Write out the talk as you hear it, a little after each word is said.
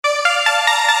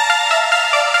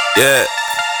Yeah,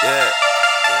 yeah.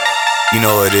 You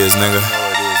know what it is, nigga.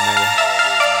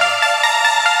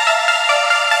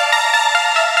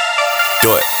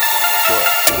 Do it.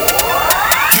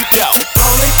 You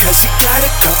ballin' cause you got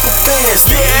a couple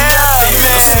bands. Yeah, man.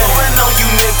 I'm slowing on you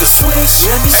niggas. Switch,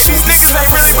 let me Hey, these niggas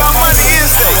ain't really about money,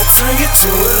 is they? I turn you to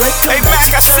it like a Hey, Mac,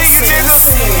 I see you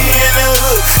niggas. We in the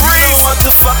hood. You know what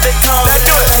the fuck they call That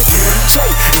me. good.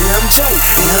 Like MJ.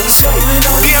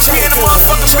 EMP in the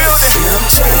motherfucking building.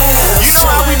 You know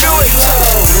how we do it.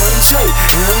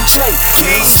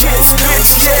 King Hitz,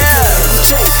 bitch, yeah.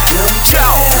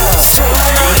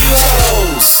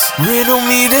 Riddle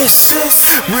me this,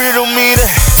 riddle me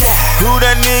that. Who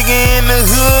that nigga in the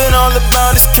hood all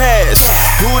about his cash?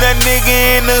 Who that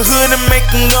nigga in the hood that make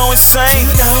him go insane?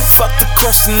 Fuck the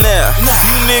questionnaire,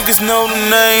 you niggas know the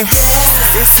name.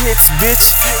 It's Hitz,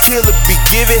 bitch, killer be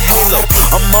give it halo.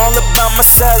 I'm all about my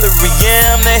salary,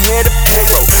 yeah, I'm the head of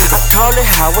payroll. I call it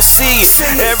how I see it,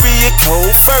 every year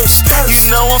cold first. You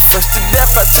know I'm fresh to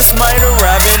death, I just might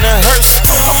arrive in a hearse.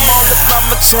 I'm all about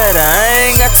my cheddar, I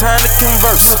ain't got time to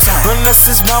converse. Unless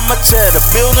it's mama cheddar,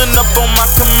 building up on my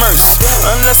commerce.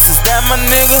 Unless it's that my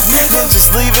nigga, then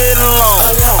just leave it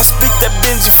alone. I speak that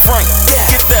Benji Frank,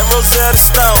 kiss that Rosetta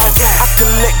Stone. I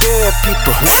collect dead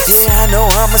people, yeah I know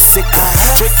I'm a sick one.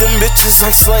 Treat them bitches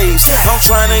like slaves, I'm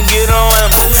trying to get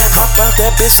around them. Hop out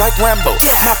that bitch like Rambo,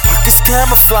 my pockets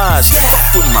camouflage.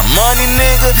 With my money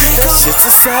nigga, that shit's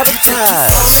a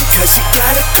sabotage. Cause you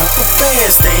got a couple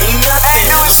bands, they ain't nothing.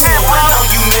 I'm slowing on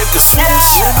you niggas, switch,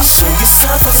 let me show you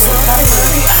something.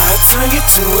 I turn you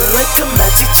to it like a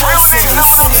magic Johnson.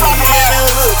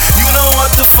 You know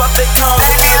what the fuck they call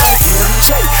me. Like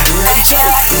MJ.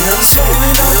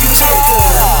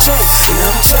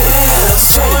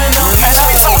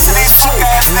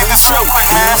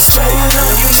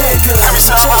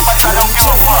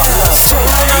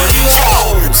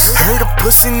 Heard a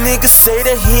pussy nigga say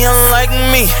that he unlike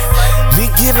me. Be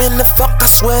giving the fuck, I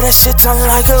swear that shit's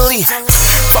unlikely.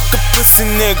 Fuck a pussy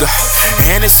nigga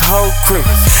and his whole crew.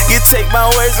 You take my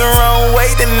words the wrong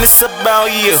way, then it's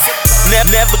about you.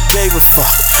 Never gave a fuck,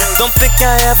 don't think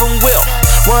I ever will.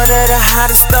 One of the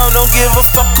hottest though, don't give a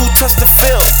fuck who touched the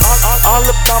film. All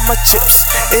about my chips,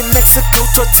 in Mexico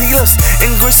tortillas, in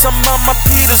grease I'm on my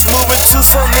beaters. Moving too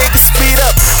so niggas speed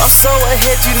up. I'm so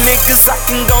ahead you niggas, I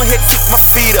can go ahead kick my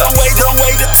feet up. Don't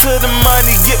wait up to the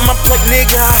money, get my plate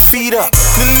nigga, I feed up.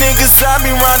 The niggas I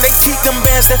be round, they keep them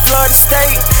bands that Florida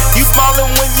State. You ballin'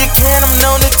 when you can, I'm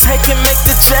known to take and make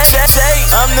the check.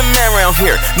 I'm the man around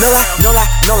here, no lie, no lie,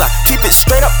 no lie. Keep it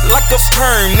straight up like a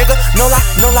perm, nigga. No lie,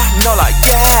 no lie, no lie,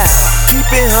 yeah. Keep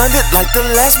it 100 like the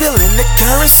last bill in the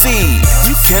currency.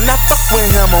 You cannot fuck with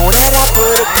him on that, I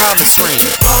put a comma screen.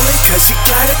 Ballin' cause you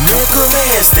got a couple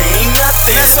bands, they ain't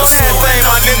nothing. Let's go ahead and play,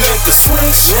 my nigga.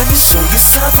 Switch, let me show you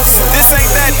something. This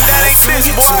ain't that ain't this,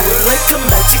 boy. Like a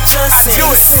magic Johnson. Do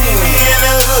it. See me in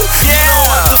the hood, you know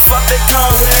what the fuck they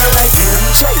call me. Like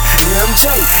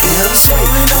MJ.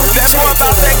 That's more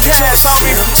about that cash,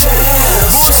 homie.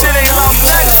 Bullshit ain't about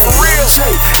nothing, for real.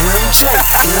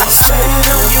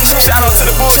 Shout out to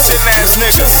the bullshitting ass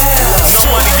niggas.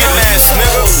 No money getting ass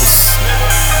niggas.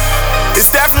 It's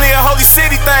definitely a Holy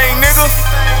City thing, nigga.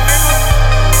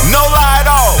 No lie at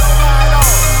all.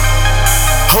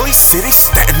 Holy City,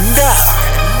 stand up.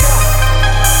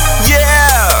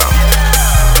 Yeah.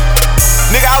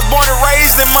 Nigga, I was born and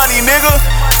raised in money, nigga.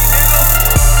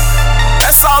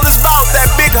 That's all it's about, that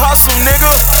big hustle, nigga.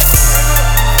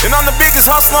 And I'm the biggest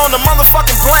hustler on the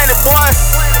motherfucking planet, boy.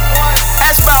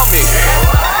 Ask about me.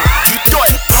 You do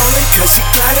it. Cause you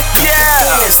got a couple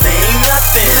bands, they ain't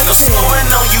nothing. I'm slowing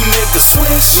on you niggas.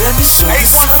 Switch, let me show you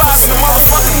somebody in the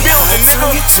motherfucking building, nigga.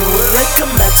 You to it like a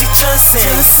magic Johnson.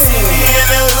 See me in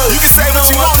the hood. You can say what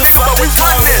you want, nigga, but we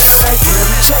run this.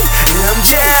 Like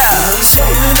MJ.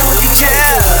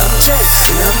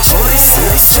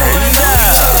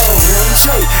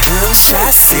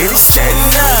 City,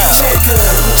 stand up.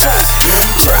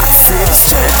 Tri-City,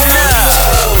 stand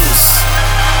up.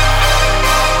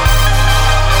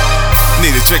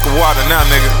 Need a drink of water now,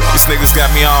 nigga. These niggas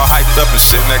got me all hyped up and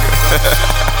shit, nigga.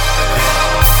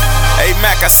 Hey,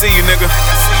 Mac, I see you, nigga.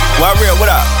 Why real? What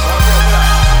up?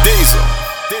 Diesel.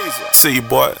 See you,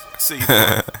 boy. See you,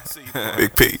 boy.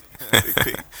 Big P.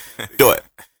 Do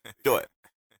it.